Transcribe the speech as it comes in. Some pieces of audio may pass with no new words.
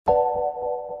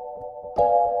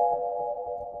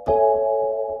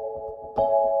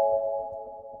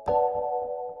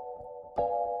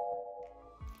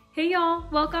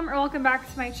welcome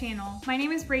back to my channel. My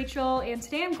name is Rachel and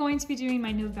today I'm going to be doing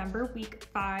my November week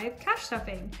 5 cash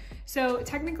stuffing. So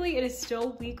technically it is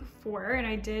still week 4 and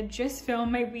I did just film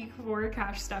my week 4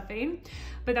 cash stuffing,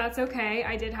 but that's okay.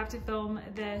 I did have to film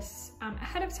this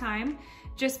ahead of time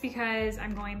just because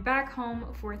I'm going back home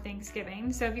for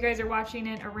Thanksgiving. So if you guys are watching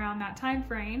it around that time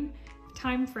frame,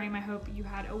 I hope you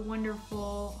had a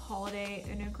wonderful holiday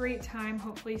and a great time,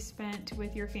 hopefully spent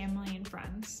with your family and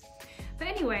friends. But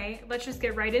anyway, let's just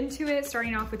get right into it,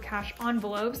 starting off with cash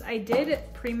envelopes. I did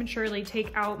prematurely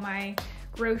take out my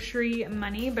grocery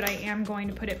money, but I am going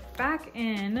to put it back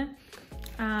in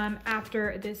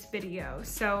after this video.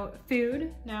 So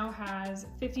food now has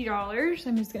 $50.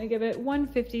 I'm just gonna give it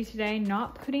 $1.50 today,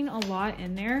 not putting a lot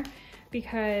in there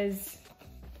because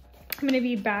I'm gonna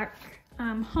be back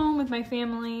home with my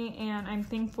family, and I'm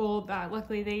thankful that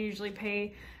luckily they usually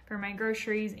pay for my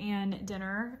groceries and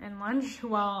dinner and lunch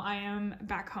while I am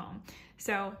back home.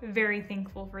 So very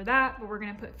thankful for that, but we're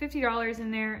gonna put $50 in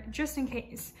there just in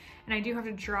case. And I do have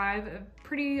to drive a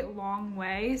pretty long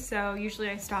way, so usually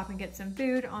I stop and get some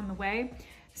food on the way.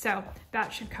 So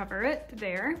that should cover it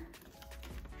there.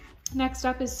 Next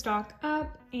up is stock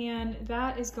up, and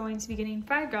that is going to be getting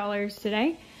 $5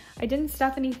 today. I didn't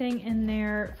stuff anything in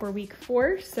there for week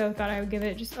 4, so thought I would give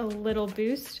it just a little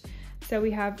boost. So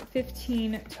we have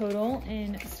 15 total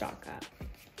in stock up.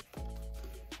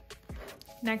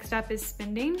 Next up is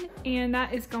spending, and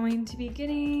that is going to be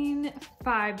getting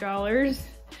 $5,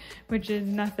 which is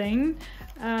nothing.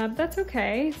 That's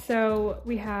okay. So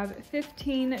we have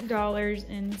 $15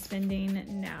 in spending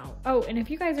now. Oh, and if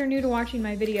you guys are new to watching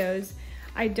my videos,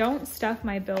 I don't stuff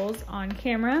my bills on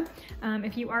camera.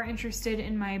 If you are interested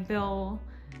in my bills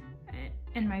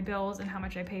and how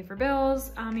much I pay for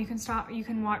bills, you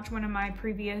can watch one of my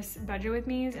previous budget with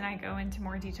me's and I go into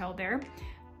more detail there.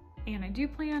 And I do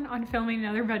plan on filming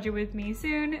another budget with me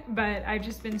soon, but I've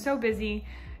just been so busy.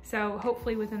 So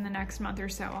hopefully within the next month or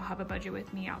so, I'll have a budget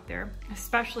with me out there,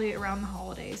 especially around the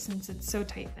holidays since it's so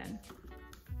tight then.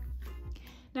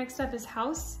 Next up is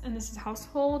house, and this is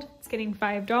household. It's getting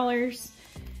 $5,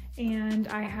 and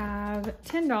I have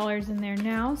 $10 in there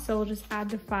now, so we'll just add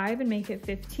the 5 and make it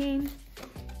 15.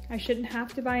 I shouldn't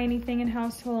have to buy anything in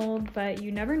household, but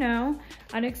you never know.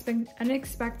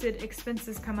 Unexpected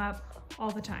expenses come up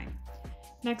all the time.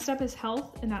 Next up is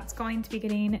health, and that's going to be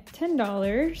getting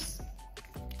 $10.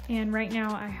 And right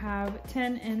now I have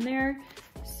 10 in there,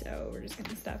 so we're just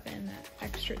gonna stuff in that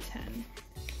extra 10.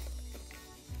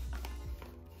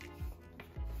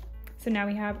 So now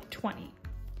we have 20.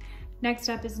 Next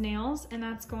up is nails, and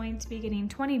that's going to be getting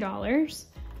 $20.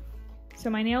 So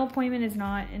my nail appointment is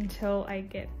not until I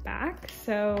get back.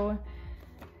 So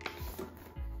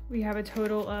we have a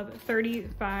total of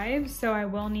 35. So I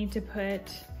will need to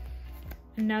put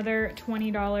another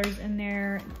 $20 in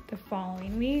there the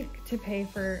following week to pay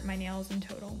for my nails in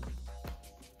total.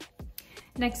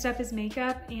 Next up is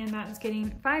makeup, and that is getting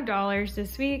 $5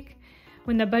 this week.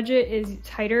 When the budget is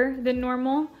tighter than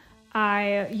normal,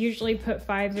 I usually put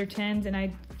 5s or 10s, and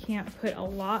I can't put a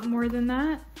lot more than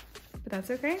that, but that's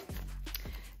okay.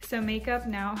 So makeup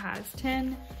now has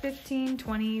 10, 15,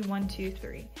 20, 1, 2,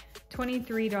 3.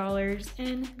 $23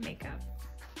 in makeup.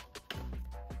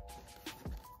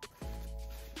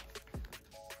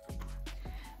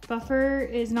 Buffer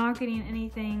is not getting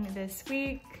anything this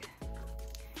week.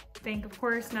 Bank, of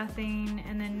course, nothing.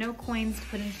 And then no coins to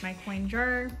put into my coin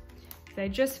jar. I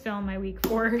just filmed my week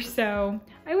 4, so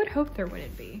I would hope there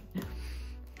wouldn't be.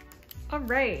 All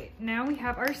right, now we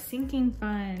have our sinking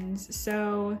funds.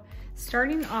 So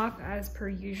starting off as per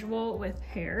usual with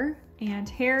hair, and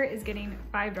hair is getting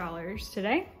 $5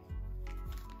 today.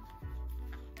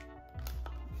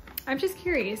 I'm just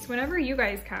curious, whenever you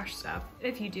guys cash stuff,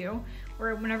 if you do,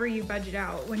 or whenever you budget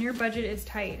out, when your budget is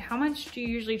tight, how much do you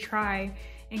usually try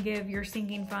and give your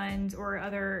sinking funds or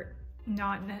other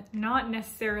not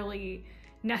necessarily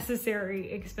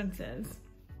necessary expenses?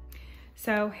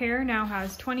 So hair now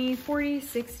has 20, 40,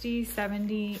 60,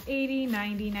 70, 80,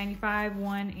 90, 95,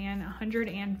 1, and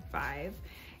 105.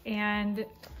 And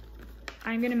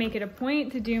I'm gonna make it a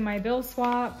point to do my bill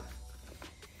swap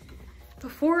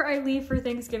before I leave for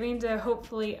Thanksgiving to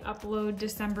hopefully upload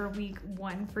December week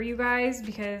 1 for you guys,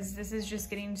 because this is just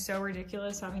getting so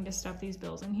ridiculous having to stuff these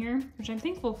bills in here, which I'm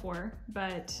thankful for,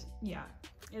 but yeah,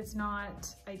 it's not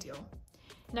ideal.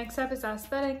 Next up is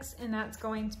aesthetics, and that's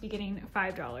going to be getting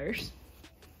 $5.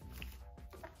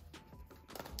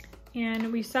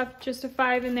 And we stuffed just a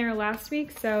 5 in there last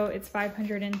week, so it's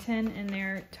 510 in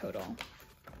there total.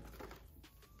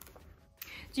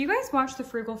 Do you guys watch the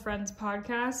Frugal Friends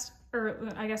podcast? or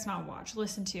I guess not watch,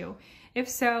 listen to. If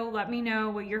so, let me know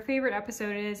what your favorite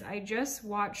episode is. I just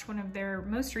watched one of their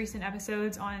most recent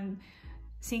episodes on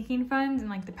sinking funds and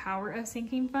like the power of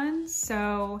sinking funds.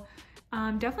 So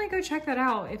definitely go check that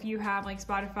out if you have like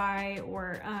Spotify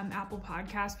or Apple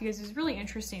Podcasts, because it's really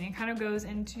interesting. It kind of goes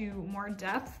into more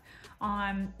depth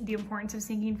on the importance of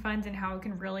sinking funds and how it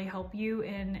can really help you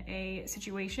in a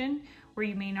situation where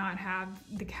you may not have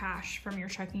the cash from your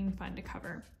checking fund to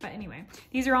cover. But anyway,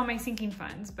 these are all my sinking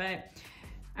funds, but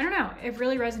I don't know, it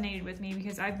really resonated with me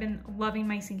because I've been loving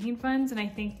my sinking funds, and I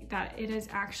think that it has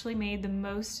actually made the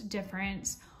most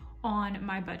difference on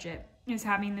my budget, is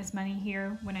having this money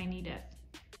here when I need it.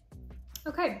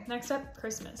 Okay, next up,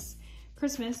 Christmas.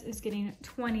 Christmas is getting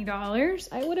 $20.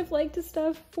 I would have liked to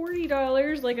stuff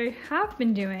 $40 like I have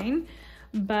been doing,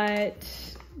 but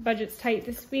budget's tight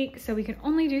this week, so we can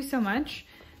only do so much.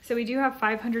 So we do have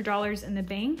 $500 in the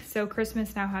bank. So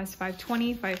Christmas now has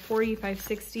 $520, $540,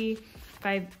 $560,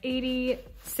 $580,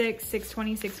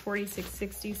 $620, $640,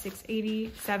 $660, $680,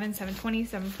 $720,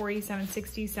 $740,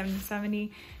 $760,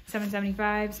 $770, $775,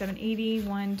 $780,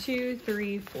 $1, $2,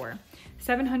 $3, $4.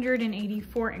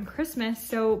 $784 in Christmas.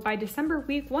 So by December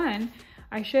week 1,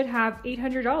 I should have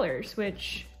 $800,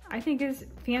 which I think is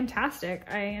fantastic.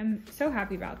 I am so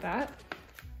happy about that.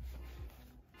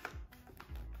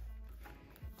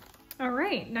 All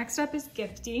right, next up is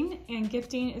gifting, and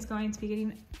gifting is going to be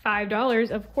getting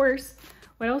 $5, of course.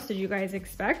 What else did you guys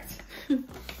expect?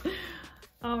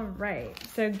 All right,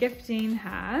 so gifting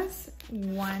has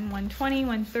 $120,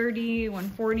 $130, $140,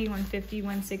 $150,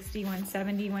 $160,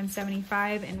 $170,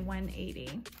 $175, and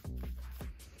 $180.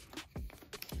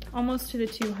 Almost to the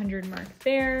 200 mark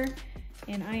there,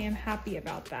 and I am happy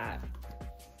about that.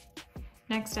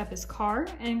 Next up is car,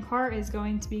 and car is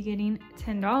going to be getting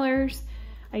 $10.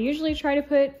 I usually try to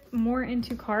put more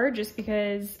into car just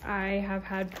because I have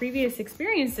had previous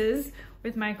experiences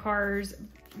with my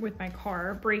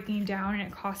car breaking down and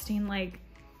it costing like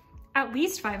at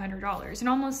least $500. It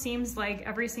almost seems like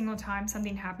every single time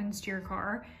something happens to your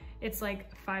car, it's like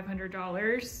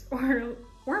 $500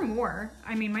 or more.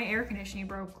 I mean, my air conditioning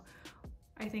broke,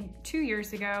 I think 2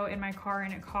 years ago in my car,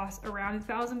 and it cost around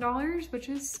 $1,000, which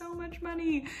is so much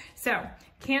money. So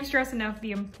can't stress enough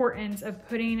the importance of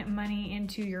putting money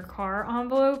into your car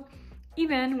envelope,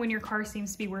 even when your car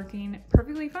seems to be working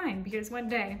perfectly fine, because one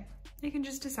day it can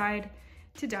just decide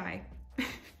to die.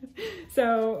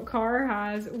 So car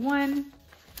has 1,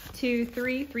 2,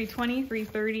 3, 320,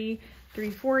 330,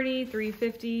 340,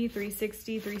 350,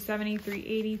 360, 370,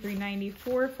 380,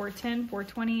 394, 410,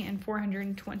 420, and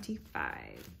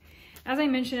 425. As I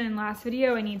mentioned in last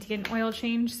video, I need to get an oil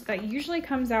change. So that usually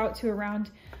comes out to around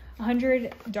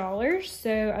 $100. So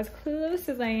as close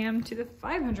as I am to the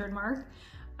 500 mark,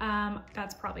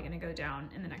 that's probably gonna go down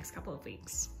in the next couple of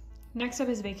weeks. Next up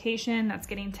is vacation. That's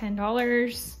getting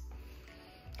 $10.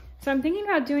 So I'm thinking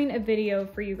about doing a video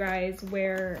for you guys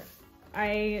where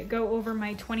I go over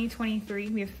my 2023,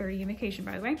 we have 30 in vacation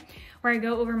by the way, where I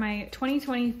go over my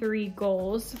 2023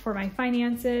 goals for my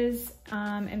finances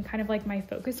and kind of like my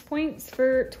focus points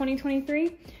for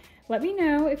 2023. Let me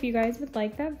know if you guys would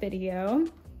like that video.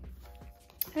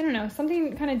 I don't know,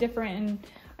 something kind of different, and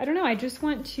I don't know, I just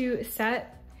want to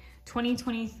set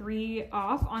 2023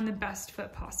 off on the best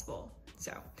foot possible.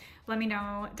 So let me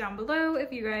know down below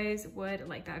if you guys would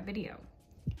like that video.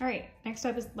 All right, next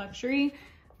up is luxury.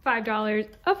 $5,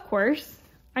 of course.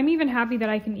 I'm even happy that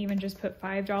I can even just put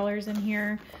 $5 in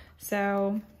here.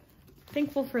 So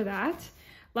thankful for that.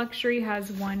 Luxury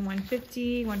has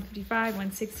 150, 155,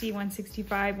 160,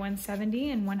 165,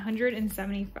 170, and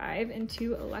 175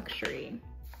 into luxury.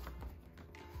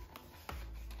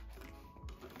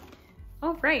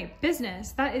 All right,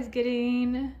 business, that is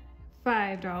getting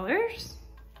 $5.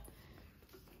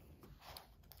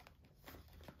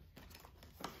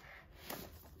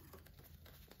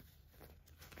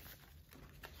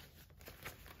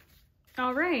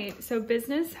 All right, so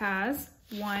business has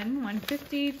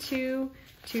 150, 2,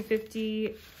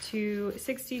 250,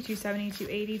 260, 270,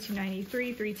 280,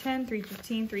 293, 310,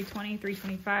 315, 320,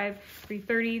 325,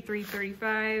 330,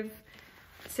 335,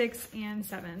 6, and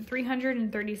 7.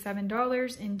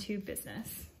 $337 into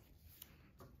business.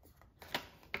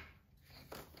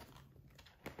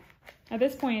 At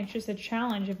this point, it's just a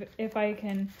challenge if I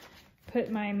can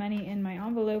put my money in my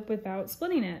envelope without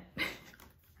splitting it.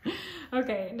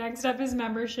 Okay, next up is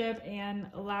membership, and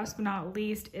last but not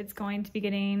least, it's going to be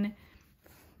getting,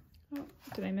 oh,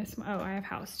 did I miss, oh, I have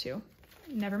house too.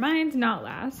 Never mind, not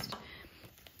last,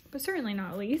 but certainly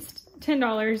not least,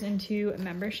 $10 into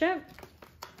membership.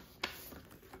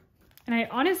 And I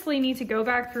honestly need to go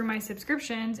back through my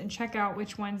subscriptions and check out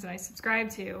which ones that I subscribe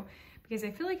to, because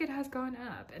I feel like it has gone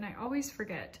up and I always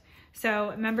forget.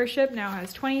 So membership now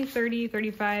has 20, 30,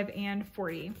 35, and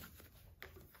 40.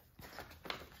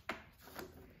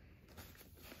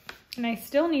 And I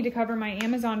still need to cover my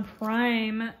Amazon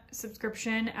Prime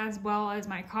subscription as well as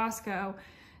my Costco.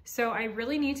 So I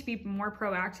really need to be more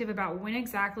proactive about when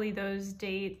exactly those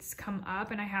dates come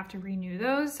up and I have to renew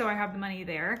those so I have the money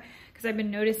there. Because I've been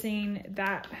noticing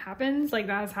that happens, like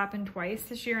that has happened twice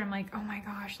this year. I'm like, oh my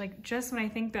gosh, like just when I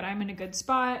think that I'm in a good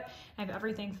spot, I have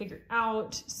everything figured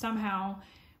out, somehow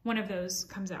one of those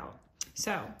comes out.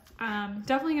 So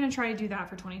definitely gonna try to do that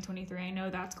for 2023. I know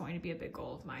that's going to be a big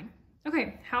goal of mine.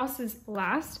 Okay, house is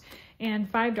last,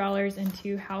 and $5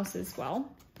 into house as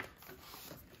well.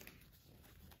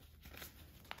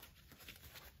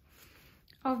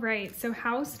 All right, so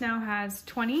house now has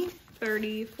 20,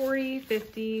 30, 40,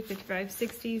 50, 55,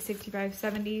 60, 65,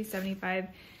 70, 75,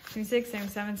 76,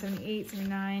 77, 78,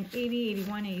 79, 80,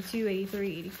 81, 82,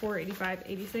 83, 84, 85,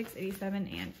 86, 87,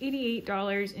 and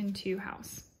 $88 into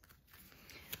house.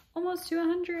 Almost to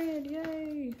 100,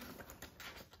 yay.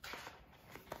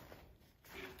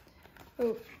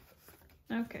 Oh,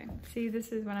 okay. See, this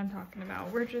is what I'm talking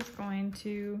about. We're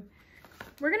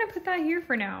gonna put that here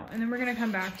for now, and then we're gonna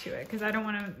come back to it because I don't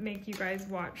want to make you guys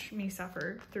watch me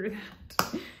suffer through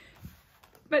that.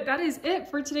 But that is it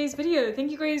for today's video. Thank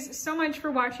you guys so much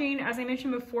for watching. As I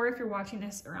mentioned before, if you're watching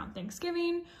this around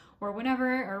Thanksgiving or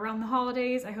whenever, or around the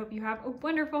holidays, I hope you have a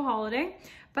wonderful holiday.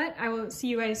 But I will see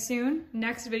you guys soon.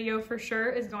 Next video for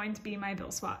sure is going to be my bill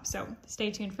swap, so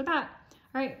stay tuned for that.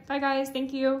 All right, bye guys,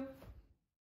 thank you.